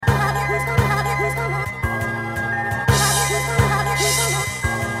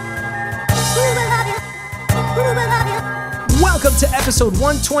Welcome to episode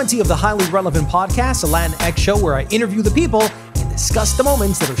 120 of the Highly Relevant Podcast, a Latinx show where I interview the people and discuss the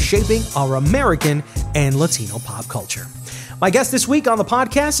moments that are shaping our American and Latino pop culture. My guest this week on the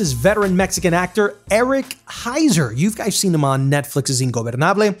podcast is veteran Mexican actor Erik Heyser. You guys seen him on Netflix's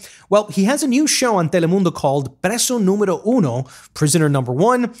Ingobernable. Well, he has a new show on Telemundo called Preso No.1, Prisoner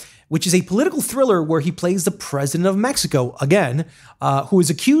No.1, which is a political thriller where he plays the president of Mexico, again, who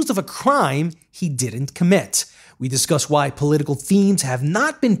is accused of a crime he didn't commit. We discuss why political themes have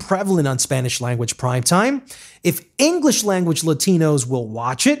not been prevalent on Spanish language primetime, if English language Latinos will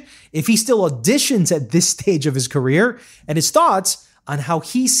watch it, if he still auditions at this stage of his career, and his thoughts on how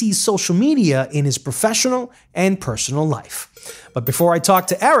he sees social media in his professional and personal life. But before I talk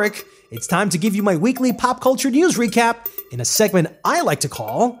to Erik, it's time to give you my weekly pop culture news recap in a segment I like to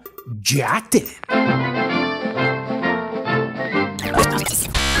call Jacked In.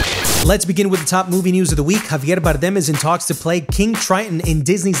 Let's begin with the top movie news of the week. Javier Bardem is in talks to play King Triton in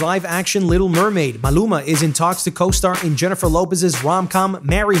Disney's live-action Little Mermaid. Maluma is in talks to co-star in Jennifer Lopez's rom-com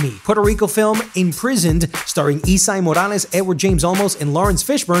Marry Me. Puerto Rico film Imprisoned, starring Isai Morales, Edward James Olmos, and Lawrence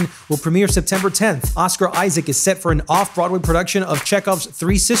Fishburne, will premiere September 10th. Oscar Isaac is set for an off-Broadway production of Chekhov's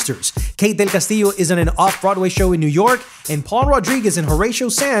Three Sisters. Kate del Castillo is in an off-Broadway show in New York, and Paul Rodriguez and Horatio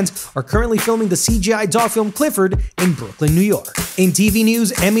Sands are currently filming the CGI dog film Clifford in Brooklyn, New York. In TV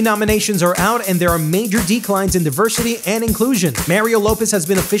news, Emmy nominations are out and there are major declines in diversity and inclusion. Mario Lopez has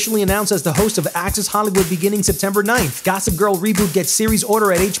been officially announced as the host of Access Hollywood beginning September 9th. Gossip Girl reboot gets series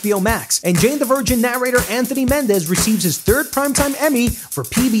order at HBO Max. And Jane the Virgin narrator Anthony Mendez receives his third primetime Emmy for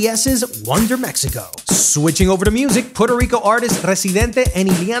PBS's Wonder Mexico. Switching over to music, Puerto Rico artists Residente and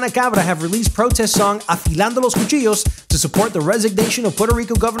Ileana Cabra have released protest song Afilando los Cuchillos to support the resignation of Puerto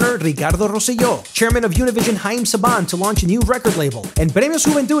Rico Governor Ricardo Rosselló. Chairman of Univision Haim Saban to launch a new record label. And Premios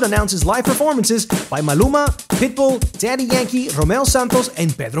Juventud announces live performances by Maluma, Pitbull, Daddy Yankee, Romeo Santos,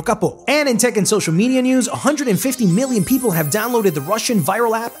 and Pedro Capó. And in tech and social media news, 150 million people have downloaded the Russian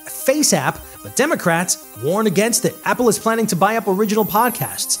viral app Face App, but Democrats warn against it. Apple is planning to buy up original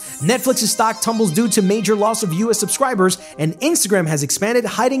podcasts. Netflix's stock tumbles due to major loss of US subscribers, and Instagram has expanded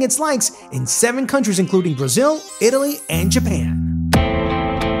hiding its likes in 7 countries including Brazil, Italy, and Japan.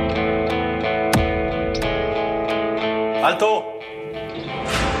 Alto.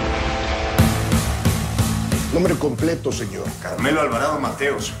 Nombre completo, señor. Carmelo Alvarado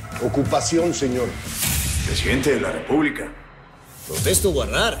Mateos. Ocupación, señor. Presidente de la República. Protesto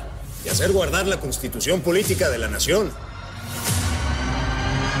guardar y hacer guardar la constitución política de la nación.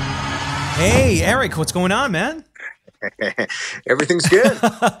 Hey, Erik, what's going on, man? Everything's good.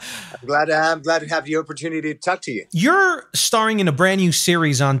 I'm glad to have the opportunity to talk to you. You're starring in a brand new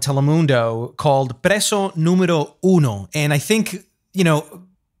series on Telemundo called Preso No.1, and I think,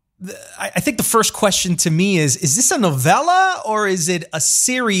 I think the first question to me is this a novella or is it a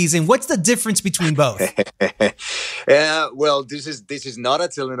series? And what's the difference between both? Well, this is not a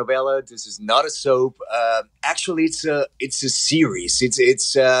telenovela. This is not a soap. Actually, it's a series.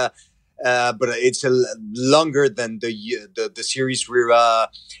 But it's longer than the series we're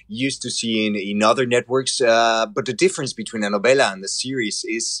used to seeing in other networks. But the difference between a novela and a series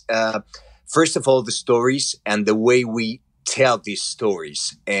is, first of all, the stories and the way we tell these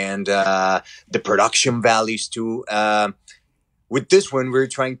stories and the production values too. With this one, we're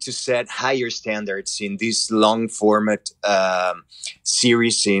trying to set higher standards in this long format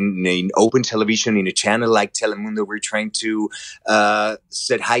series in open television, in a channel like Telemundo. We're trying to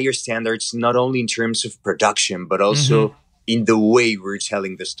set higher standards, not only in terms of production, but also in the way we're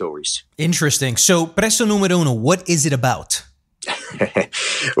telling the stories. Interesting. So, Preso No.1, what is it about?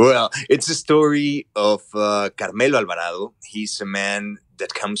 Well, it's a story of Carmelo Alvarado. He's a man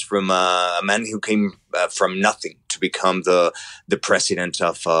that comes from a man who came from nothing to become the president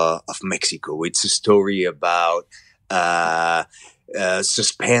of Mexico. It's a story about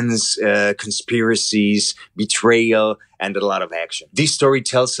suspense, conspiracies, betrayal, and a lot of action. This story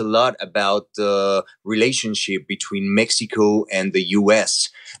tells a lot about the relationship between Mexico and the U.S.,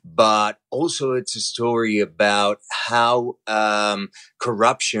 but also it's a story about how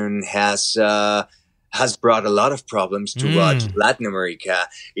corruption has brought a lot of problems to Latin America.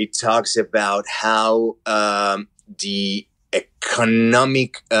 It talks about how the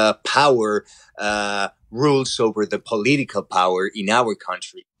economic power rules over the political power in our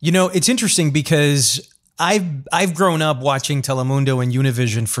country. It's interesting because I've grown up watching Telemundo and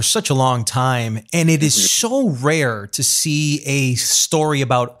Univision for such a long time, and it is so rare to see a story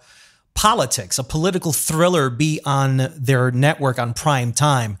about politics, a political thriller, be on their network on prime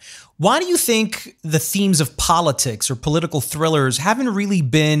time. Why do you think the themes of politics or political thrillers haven't really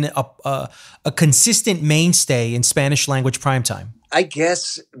been a consistent mainstay in Spanish language primetime? I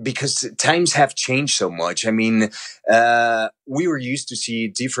guess because times have changed so much. I mean, we were used to see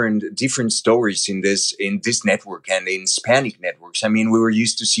different stories in this network and in Hispanic networks. I mean, we were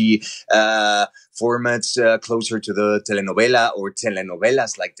used to see formats closer to the telenovela or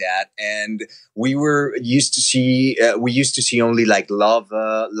telenovelas like that, and we used to see only like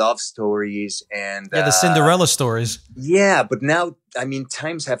love stories and the Cinderella stories. Yeah, but now, I mean,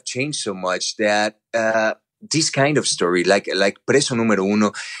 times have changed so much that this kind of story, like Preso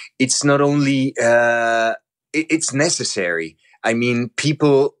No.1, it's not only it's necessary. I mean,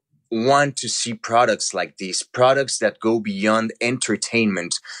 people want to see products like these, products that go beyond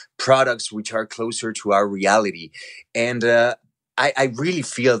entertainment, products which are closer to our reality. And I really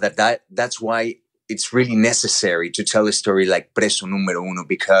feel that's why it's really necessary to tell a story like Preso No.1,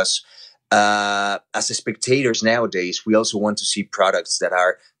 because as spectators nowadays, we also want to see products that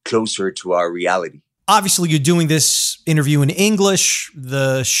are closer to our reality. Obviously, you're doing this interview in English.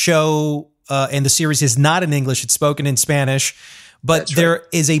 The show and the series is not in English. It's spoken in Spanish. But there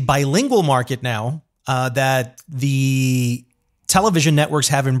is a bilingual market now that the television networks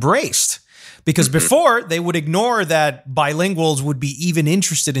have embraced. Because before, they would ignore that bilinguals would be even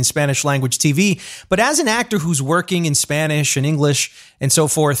interested in Spanish language TV. But as an actor who's working in Spanish and English and so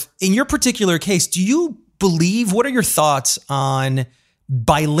forth, in your particular case, do you believe, what are your thoughts on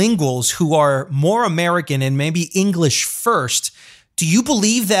bilinguals who are more American and maybe English first? Do you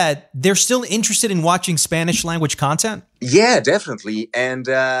believe that they're still interested in watching Spanish language content? Yeah, definitely. And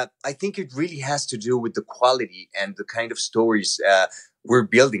I think it really has to do with the quality and the kind of stories we're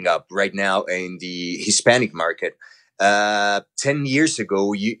building up right now in the Hispanic market. 10 years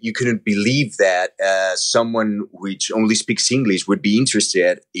ago, you couldn't believe that someone which only speaks English would be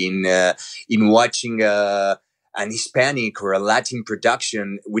interested in watching an Hispanic or a Latin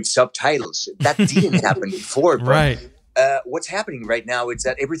production with subtitles. That didn't happen before. But, right. What's happening right now is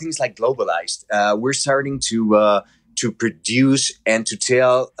that everything's like globalized. We're starting to produce and to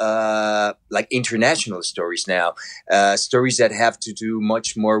tell like international stories now, stories that have to do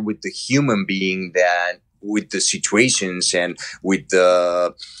much more with the human being than with the situations and with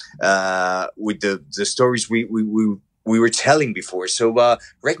the stories we were telling before. So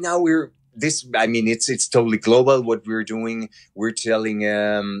right now it's totally global what we're doing. We're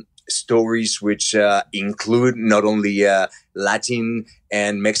telling stories which include not only Latin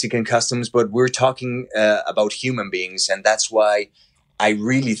and Mexican customs, but we're talking about human beings. And that's why I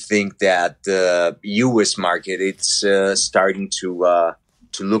really think that the U.S. market, it's starting to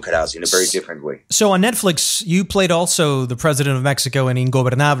look at us in a very different way. So on Netflix, you played also the president of Mexico in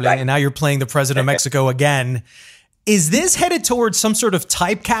Ingobernable, right, and now you're playing the president of Mexico again. Is this headed towards some sort of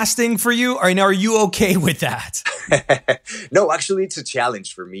typecasting for you, or are you okay with that? No, actually, it's a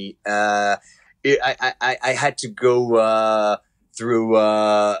challenge for me. I had to go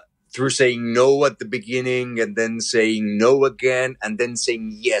through saying no at the beginning and then saying no again and then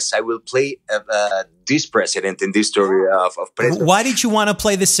saying yes, I will play this president in this story of Preso. Why did you want to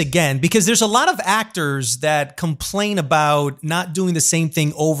play this again? Because there's a lot of actors that complain about not doing the same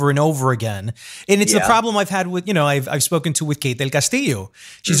thing over and over again. And it's the problem I've had with, I've spoken to with Kate del Castillo.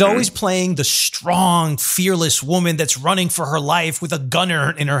 She's always playing the strong, fearless woman that's running for her life with a gun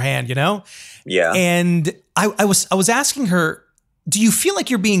in her hand, Yeah. And I was asking her, do you feel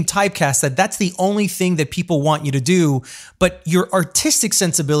like you're being typecast, that that's the only thing that people want you to do, but your artistic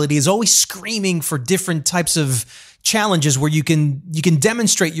sensibility is always screaming for different types of challenges where you can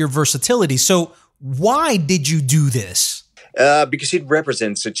demonstrate your versatility? So why did you do this? Because it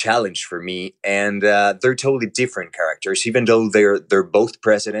represents a challenge for me, and they're totally different characters, even though they're both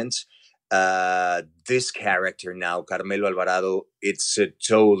presidents. This character now, Carmelo Alvarado, it's a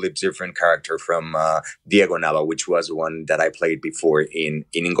totally different character from Diego Nava, which was one that I played before in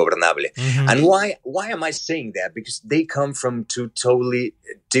Ingobernable. And why am I saying that? Because they come from two totally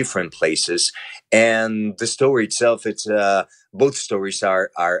different places, and the story itself, it's both stories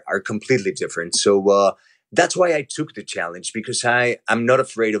are completely different. So that's why I took the challenge, because I'm not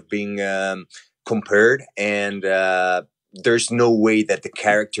afraid of being compared, and there's no way that the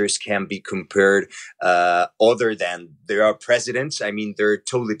characters can be compared other than they are presidents. I mean, they're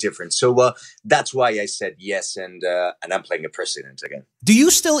totally different. So that's why I said yes, and I'm playing a president again. Do you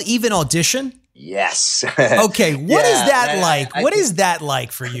still even audition? Yes. Okay, what is that like? What is that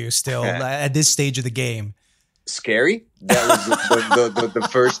like for you still at this stage of the game? Scary. That was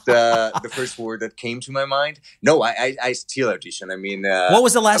the first word that came to my mind. No, I still audition. I mean, what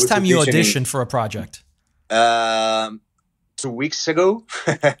was the last time you auditioning, auditioned for a project? 2 weeks ago.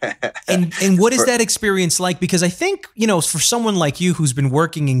 And what is that experience like? Because I think, for someone like you who's been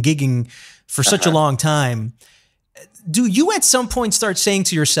working and gigging for such a long time, do you at some point start saying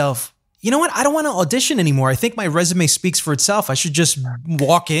to yourself, you know what? I don't want to audition anymore. I think my resume speaks for itself. I should just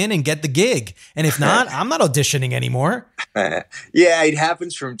walk in and get the gig. And if not, I'm not auditioning anymore. Yeah, it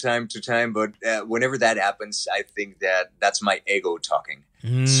happens from time to time. But whenever that happens, I think that's my ego talking.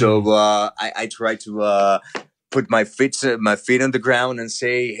 So I try to put my feet on the ground and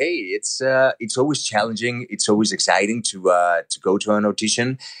say, hey, it's always challenging. It's always exciting to go to an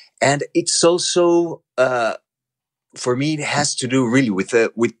audition. And it's also... for me, it has to do really with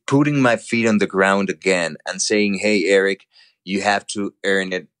putting my feet on the ground again and saying, hey, Erik, you have to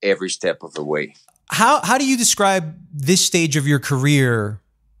earn it every step of the way. How do you describe this stage of your career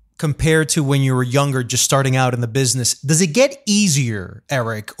compared to when you were younger, just starting out in the business? Does it get easier,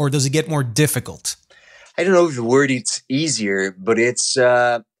 Erik, or does it get more difficult? I don't know if the word it's easier, but it's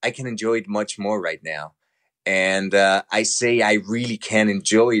I can enjoy it much more right now. And I say I really can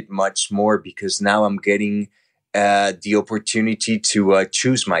enjoy it much more because now I'm getting the opportunity to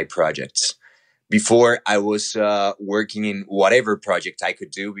choose my projects. Before, I was working in whatever project I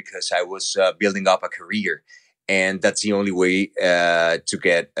could do because I was building up a career. And that's the only way to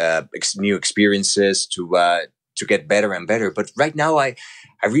get new experiences, to get better and better. But right now, I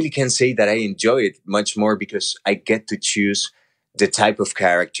really can say that I enjoy it much more because I get to choose the type of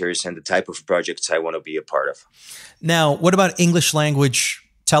characters and the type of projects I want to be a part of. Now, what about English language,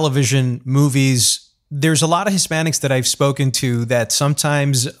 television, movies? There's a lot of Hispanics that I've spoken to that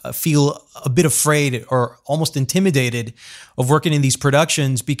sometimes feel a bit afraid or almost intimidated of working in these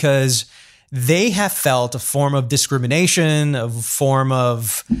productions because they have felt a form of discrimination, a form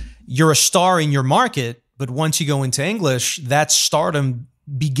of you're a star in your market, but once you go into English, that stardom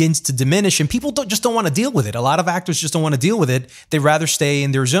begins to diminish and people just don't want to deal with it. A lot of actors just don't want to deal with it. They'd rather stay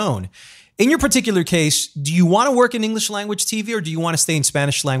in their zone. In your particular case, do you want to work in English language TV or do you want to stay in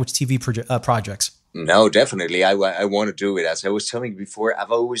Spanish language TV projects? No, definitely. I want to do it. As I was telling you before,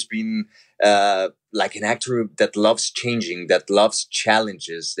 I've always been like an actor that loves changing, that loves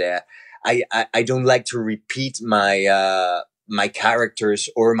challenges. That I don't like to repeat my characters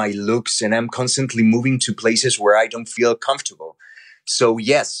or my looks, and I'm constantly moving to places where I don't feel comfortable. So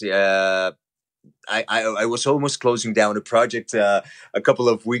yes, I was almost closing down a project a couple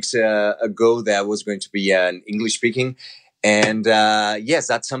of weeks ago that was going to be an English speaking. And yes,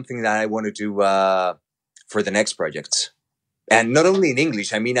 that's something that I want to do for the next projects. And not only in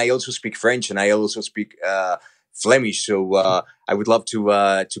English, I mean, I also speak French and I also speak Flemish. So I would love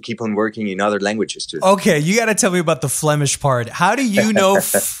to keep on working in other languages too. Okay, you got to tell me about the Flemish part. How do you know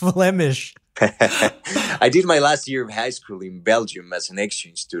Flemish? I did my last year of high school in Belgium as an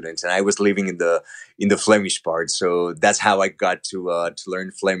exchange student, and I was living in the Flemish part. So that's how I got to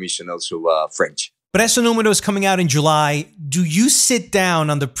learn Flemish and also French. Preso No. is coming out in July. Do you sit down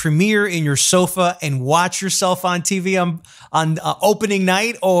on the premiere in your sofa and watch yourself on TV on opening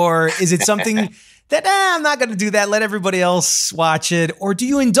night? Or is it something that, I'm not going to do that, let everybody else watch it? Or do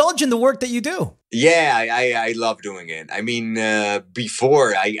you indulge in the work that you do? Yeah, I love doing it. I mean,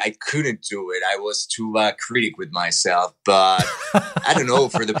 before I couldn't do it. I was too critic with myself. But I don't know,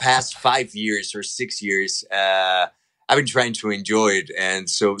 for the past 5 years or 6 years, I've been trying to enjoy it. And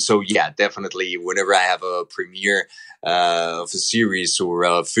so yeah, definitely whenever I have a premiere of a series or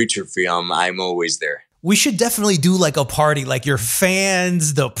a feature film, I'm always there. We should definitely do like a party, like your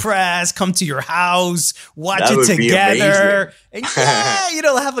fans, the press, come to your house, watch it together. And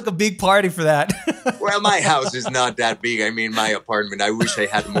have like a big party for that. Well, my house is not that big. I mean, my apartment, I wish I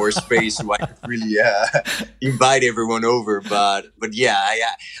had more space so I could really invite everyone over. But yeah, I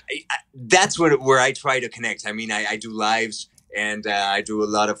that's where I try to connect. I mean, I do lives and I do a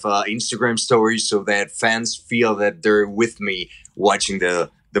lot of Instagram stories so that fans feel that they're with me watching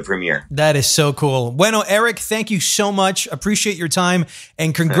the premiere. That is so cool. Bueno, Erik, thank you so much. Appreciate your time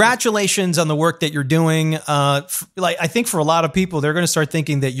and congratulations on the work that you're doing. I think for a lot of people, they're going to start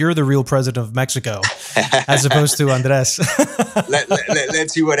thinking that you're the real president of Mexico as opposed to Andres.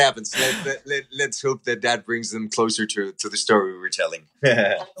 Let's see what happens. Let's hope that brings them closer to the story we were telling.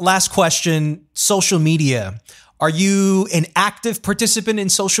 Last question, social media. Are you an active participant in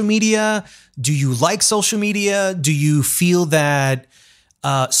social media? Do you like social media? Do you feel that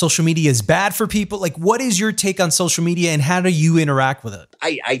social media is bad for people? Like, what is your take on social media and how do you interact with it?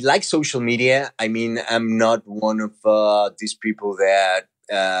 I like social media. I mean, I'm not one of these people that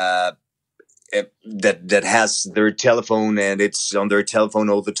that has their telephone and it's on their telephone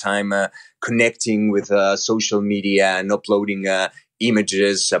all the time, connecting with social media and uploading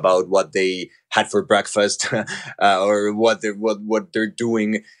images about what they had for breakfast or what they're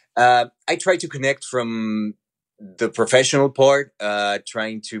doing. I try to connect from the professional part,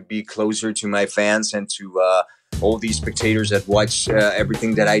 trying to be closer to my fans and to all these spectators that watch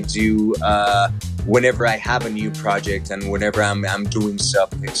everything that I do whenever I have a new project and whenever I'm doing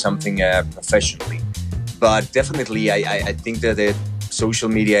something professionally. But definitely, I think that social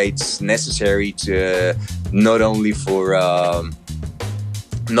media, it's necessary to not only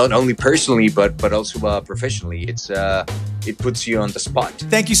personally but also professionally. It puts you on the spot.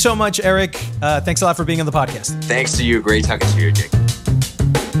 Thank you so much, Erik. Thanks a lot for being on the podcast. Thanks to you. Great talking to you, Jake.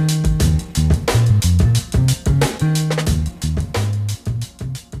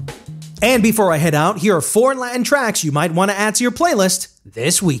 And before I head out, here are 4 Latin tracks you might want to add to your playlist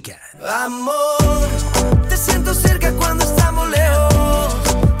this weekend. Amor, te siento cerca cuando estamos lejos,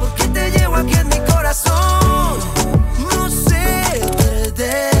 porque te llevo aquí en mi corazón. No sé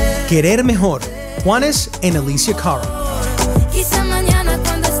perder. Querer Mejor, Juanes and Alicia Cara. Quizá mañana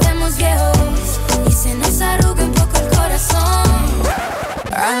cuando estemos viejos y se nos arrugue un poco el corazón.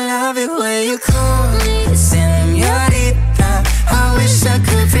 I love it when you call me señorita. I wish I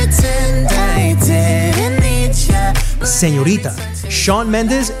could pretend I didn't need ya. Señorita, Shawn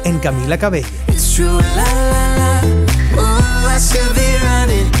Mendes and Camila Cabello. It's true, la la la. Ooh, I should be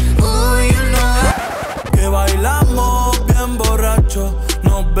running. Ooh, you know. Que bailamos bien borracho,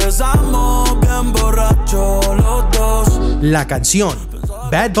 nos besamos bien borracho los dos. La Canción,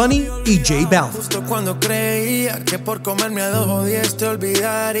 Bad Bunny y J Balvin. Justo cuando creía que por comerme a 2 o 10 te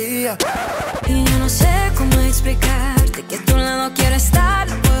olvidaría. Y yo no sé cómo explicarte que a tu lado quiero estar,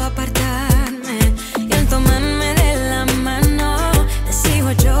 no puedo apartarme. Y al tomarme de la mano, te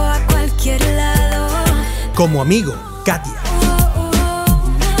sigo yo a cualquier lado. Como Amigo, Katia.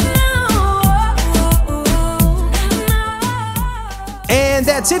 And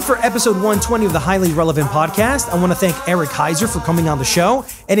that's it for episode 120 of the Highly Relevant Podcast. I want to thank Erik Heyser for coming on the show.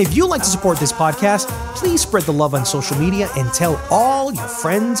 And if you'd like to support this podcast, please spread the love on social media and tell all your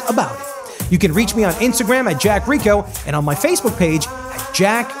friends about it. You can reach me on Instagram at Jack Rico and on my Facebook page at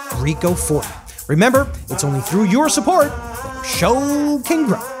Jack Rico 40. Remember, it's only through your support that our show can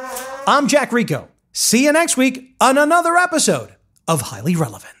grow. I'm Jack Rico. See you next week on another episode of Highly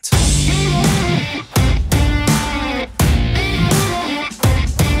Relevant.